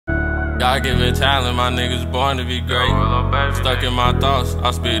God given talent, my niggas born to be great. Stuck in my thoughts, I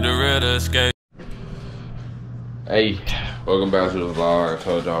speak the real to escape. Hey, welcome back to the vlog. I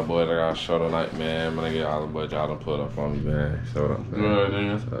told y'all boys I got a show tonight, man. My nigga Izlandboiijah done put up on me, man. Show up,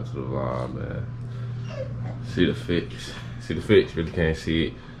 man. Shout out to the vlog, man. See the fix. See the fix, really can't see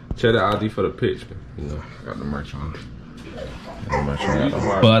it. Check the ID for the pitch, man. You know, I got the merch on. Got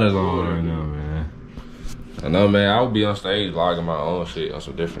the butters on right now, man. I know, man. I would be on stage vlogging my own shit on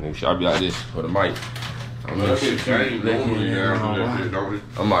some different shit. I'll be like this with a mic. I'm like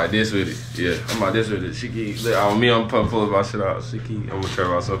this with it. Yeah, I'm like this with it. She keep me, I'm pulling my shit out. She keep, I'm gonna turn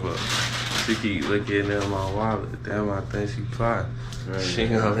myself up. She keep looking at my wallet. Damn, I think she fine. She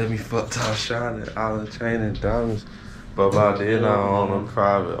ain't gonna let me fuck top shining, all the chain and diamonds. But by then I'm on a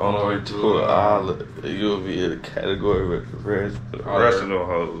private, on the way to an island. You'll be in a category with the rest of them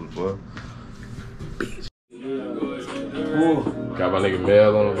hoes, boy. Got my nigga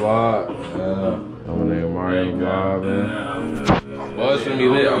Mel on the vlog. My nigga Mario on the vlog, man. Well, it's gonna be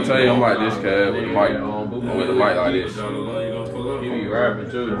lit. I'm telling you, I'm like this, cuz with the mic. I'm with the mic like this. He be rapping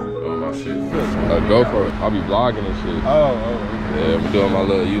too on my shit. GoPro. I'll be vlogging and shit. Yeah, I'm doing my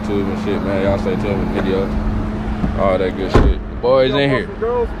little YouTube and shit, man. Y'all stay tuned with video. All that good shit. The boys in here.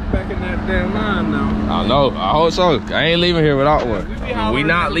 Back in that damn line now. I know. I hope so. I ain't leaving here without one. We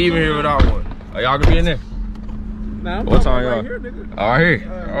not leaving here without one. Y'all gonna be in there? Nah, what time y'all? Right here.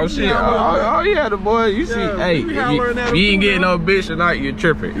 Oh shit. Oh yeah, the boy. You see, hey, you ain't getting no bitch tonight, you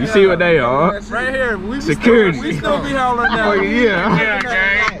tripping. You see what they are? Right here. We security. We still be howling now. Yeah.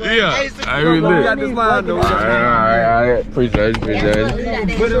 I really got this line though. Alright. Appreciate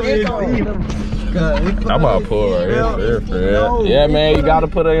it. I'm about to pull right here. Yeah, man, you gotta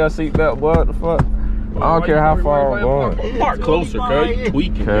put on your seatbelt, boy. What the fuck? I don't care how far I'm going. Park closer, cuz. You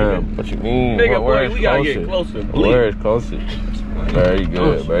tweaking. What you mean? Nigga, boy, we gotta get closer. Where is closer? Very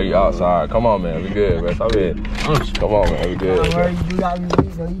good, bro. You outside. Come on, man. We good, bro. Stop here. Come on, man. We good. You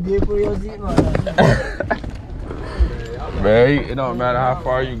did put your seatbelt on. Man, it don't matter how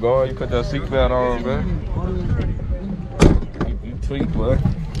far you go. You put your seatbelt on, man. You tweak, boy.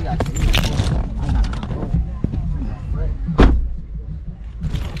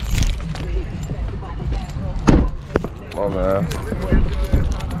 Oh man.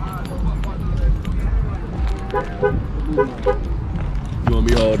 You want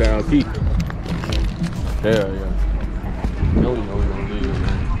me all down feet? Hell yeah. No, we don't do it,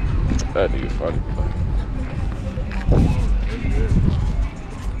 man. That nigga funny.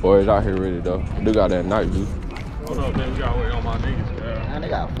 Boys out here ready though. We do got that night view. Hold up, man. We gotta wait on my niggas, man. They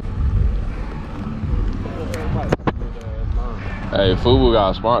got. Hey, Fubu got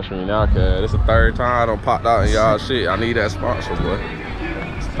to sponsor me now, cuz it's the third time I done popped out in y'all shit. I need that sponsor, boy.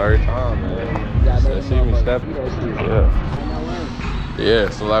 It's the third time, man. So see me stepping. Yeah,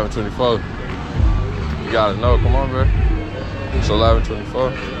 it's 11:24. You gotta know, come on, bro. It's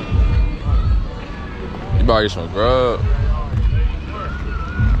 11:24. You about to get some grub.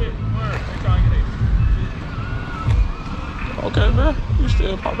 Okay, man. You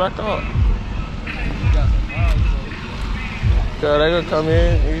still pop back up. Cause they gonna come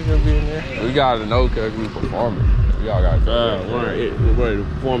in, he's gonna be in there. We gotta know cause we performing. We all gotta go. The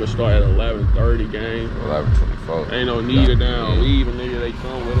performance start at 11:30 game. 11:24. Ain't no need to down leave a nigga, they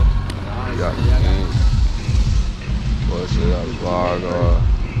come with us. We got the game. Boy, shit, got the vlog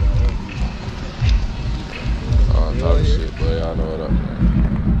all type of shit, boy. Y'all know what up, man.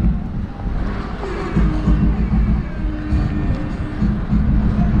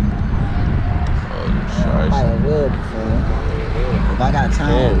 If I got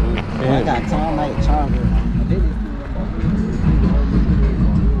time, I might charge her.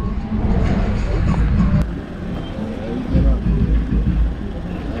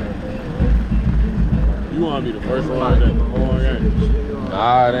 You wanna be the first one at the whole game?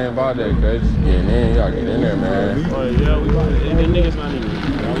 Nah, it ain't about that, cuz just getting in. You gotta get in there, man. Oh, yeah, we got it. And the niggas not even.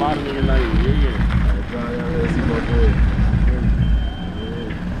 A lot of niggas not even here yet.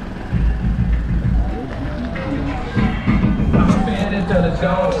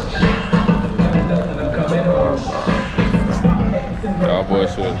 Y'all boys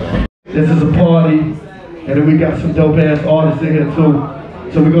should though. This is a party, and then we got some dope ass artists in here too.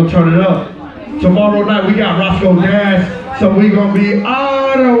 So we're gonna turn it up. Tomorrow night we got Roscoe Dash, so we gonna be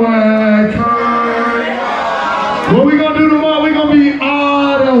all the way turned. What we gonna do tomorrow? We gonna be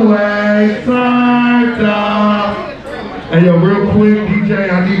all the way turned up. Hey yo, real quick, DJ,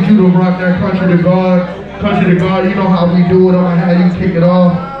 I need you to rock that Country to God. Country to God, you know how we do it. I'm gonna have you kick it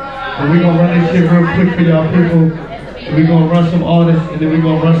off. And we gonna run this shit real quick for y'all people. And we gonna run some artists, and then we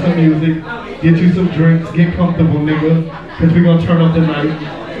gonna run some music. Get you some drinks, get comfortable, nigga. Cause we gonna turn up the night.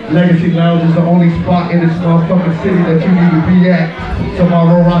 Legacy Lounge is the only spot in this motherfucking city that you need to be at.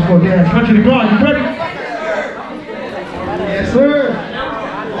 Tomorrow, Roscoe Dance. Country to God, you ready? Yes, sir.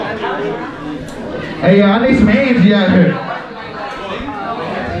 Hey, I need some Angie out here.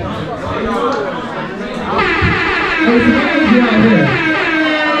 Hey, some Angie out here.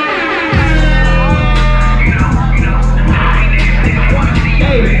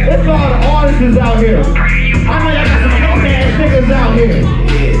 Hey, it's all the artists out here. I know y'all got some hating-ass niggas out here.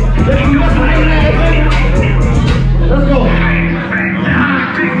 Let's go.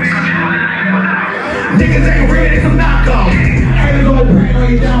 Niggas ain't real, they some knockoffs. Haters gonna print on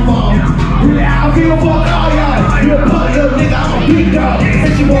your downfall. Really, I feel fuck all y'all. You a punk little nigga, I'm a big dog.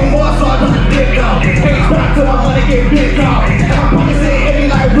 Since you want more, so I don't dick off. Can't stop till my money get big off. And my pockets say heavy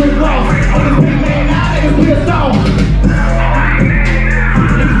like Rick Ross. I'm the big man, now niggas pissed off.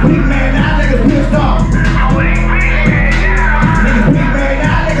 Niggas big man, now niggas pissed off. Niggas big man,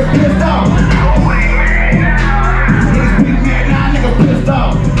 now niggas pissed off. Niggas big man, now niggas pissed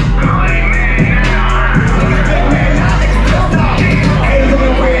off.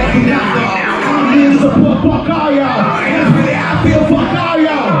 Fuck all y'all. That's really how I feel. Fuck all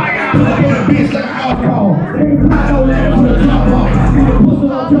y'all. Pull up in a bitch like an alcohol. Ain't got no land for the top off. You can pussy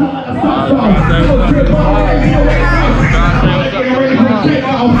on top like a soft off. You don't trip on it, you know what's up. I'm getting ready for the take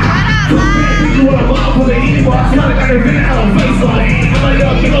off. Too bad you want a bomb for the evil. I smell it, got their video on face on it. I'm like, yo,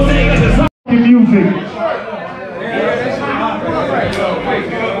 you know they got this fucking music.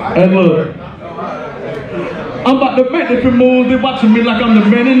 And look. I'm about to make different moves, they watching me like I'm the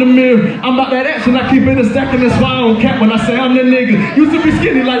man in the mirror. I'm about that action, I keep it a stack and that's why I don't cap when I say I'm the nigga. Used to be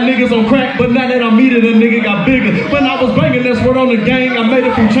skinny like niggas on crack, but now that I'm eating, the nigga got bigger. When I was banging, that's word on the gang. I made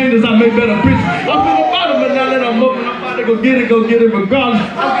a few changes, I made better pictures. I'm in the bottom, but now that I'm up, I'm about to go get it regardless.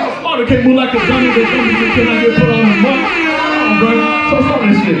 I'm getting smarter, can't move like a dummy, but dummy shit can I get put on the mud? Come on, bro, so start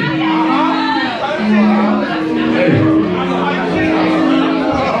this shit. Hey.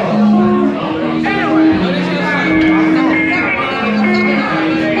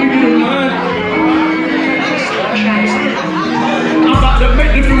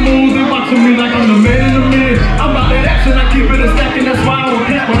 Me like I'm the man in the mirror. I'm about that action, I keep it a stack, and that's why I don't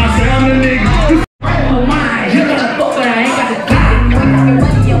cap when I say I'm the nigga. Oh my, you gotta fuck, but I ain't got the time. I'm money,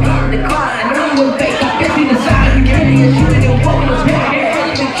 your head in the car. I know you was fake, I guess you decide. You ready to shoot it, you'll fuck your back.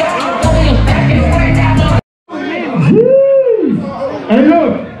 Ready to chop it, over your back, and wear that. Hey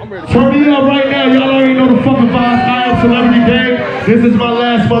look, turn me up right now. Y'all already know the fucking vibes. I am Celebrity Dame. This is my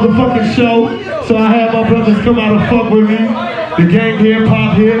last motherfucking show. So I have my brothers come out and fuck with me. The gang here,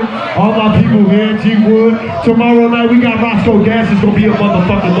 Pop here, all my people here, G Wood. Tomorrow night we got Roscoe Dance. It's gonna be a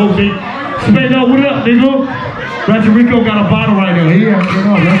motherfucking low beat. Spade up, what up, nigga? Ratchet Rico got a bottle right now. He acting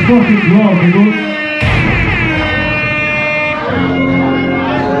up. Let's fucking draw, nigga.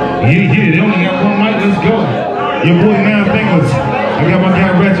 Yeah, they only got one mic. Let's go. Your boy 9 Fingers. I got my guy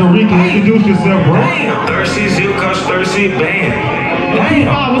Ratchet Rico. Introduce yourself, bro. Damn, thirsty, Zil Cush, thirsty, bam.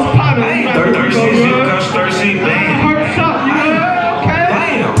 Damn, what's poppin'? Thirsty, Zil Cush, thirsty, bam.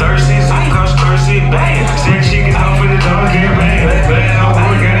 Thirsty, bang. Said she can off with the dog, can't bang. Bad out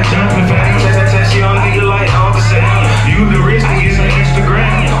work, gotta jump and bang. Tell she on nigga like all the same. You the rich niggas on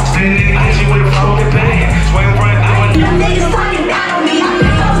Instagram. Stand nigga hit you with a fucking bang. Swing front door. Them niggas talking down on me. I'm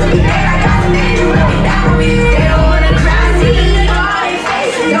supposed to be there. I got some niggas looking down on me. They don't wanna cry, see me on all their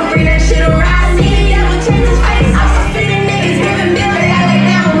faces. Don't bring that shit around, see me, that would change his face. I'm suspending niggas, giving bills, they act like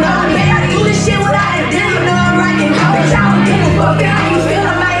they don't know me. I do this shit without a deal, you know I'm rocking coach. I don't give a fuck how you feel,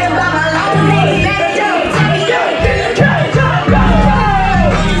 I'm like about my life.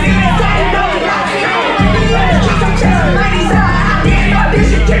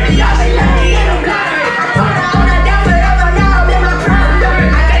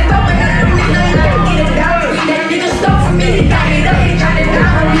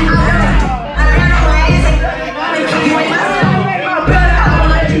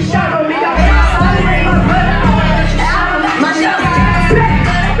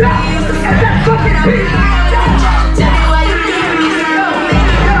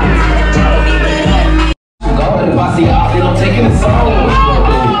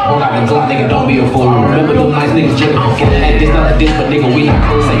 Nigga, don't be a fool. Remember them nice niggas jibbing. Get at this, not a diss, but nigga, we not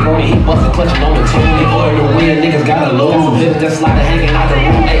cool. Say Brody, he bustin', clutching on the tune. In order to win, niggas gotta lose. Some bitch that slide hanging out the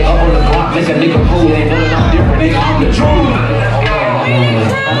room. Hey, up on the block, make a nigga cool. They know that I'm different, nigga, I'm the truth.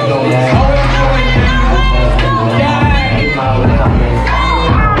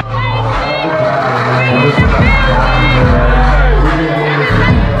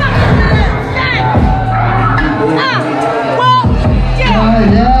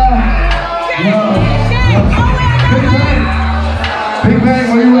 Big Bang,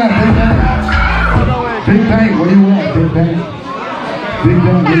 where you at? at, Big Bang? Big Bang, where you at, Big Bang? Big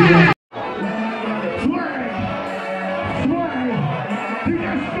Bang, where you at?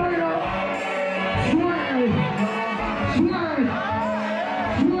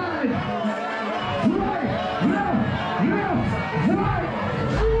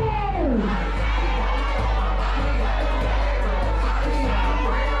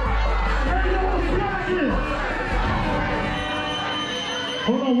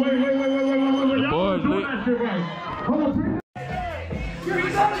 Hold on, wait. Y'all doing that shit right. Hold on, bring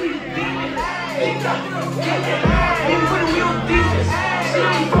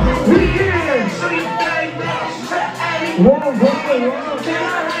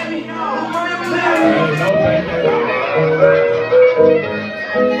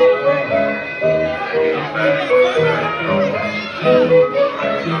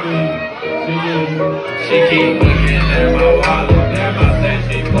She keep looking at my wallet, damn, I say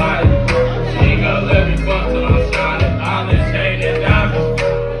she plotting. She ain't gonna let me fuck till I'm shining. All this chain and diamonds.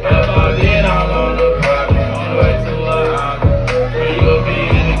 If I did, I'm on the private, on the way to the island. So you'll be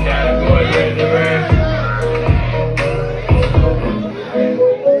in the category with the rest.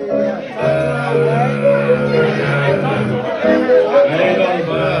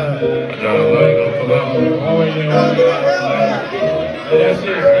 That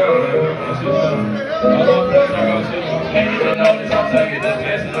shit's down, man. That shit's down. Can't even notice I'm taking the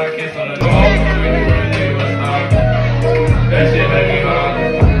kiss and I kiss on the nose. That shit make me hard.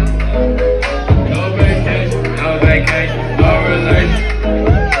 No vacation, no relation.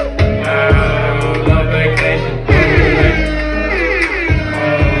 No vacation, no relation.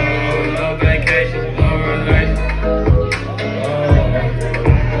 No vacation, no relation.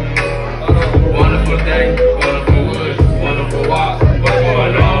 Wonderful day, wonderful woods, wonderful walks. What's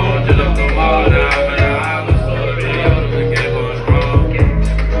going on? Just up the mall now.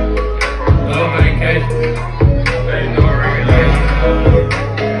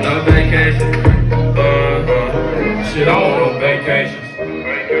 Shit, I don't want no vacations.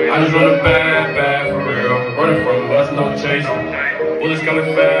 I just run a bad for real. Running from us, no chasing. Bullets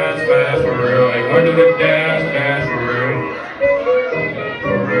coming fast for real. Ain't gonna do the dash for real.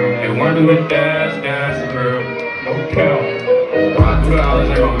 Ain't gonna do the dash for real. No count. When I do the hours,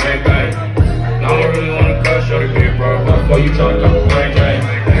 ain't gonna make bang. I don't really wanna cut short a bit, bro. Before you try to go play game.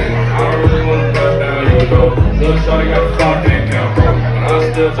 I don't really wanna cut down, you know. Little shorty got a fuck can't count, bro. But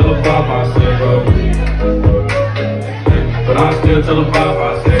I still tell the pop, I say, bro. But I still tell the pop,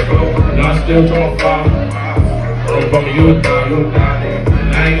 I say, bro. And I still tell my pop. Don't bump me, you down, nigga.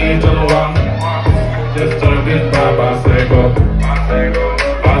 And I ain't even tell no why. Just tell the bitch pop, I say, go. I say, go.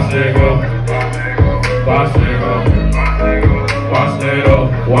 I say, go. I say, go. I say, go.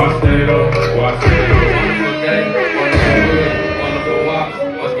 I say, go. I say, go. Wonderful day, wonderful walks.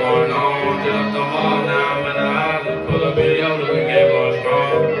 What's going on? Just up the mall now, I'm in the island. Pull up video, look, we get going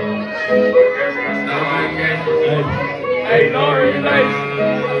strong. No vacation. Hey, no relation.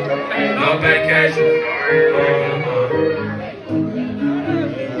 No vacation.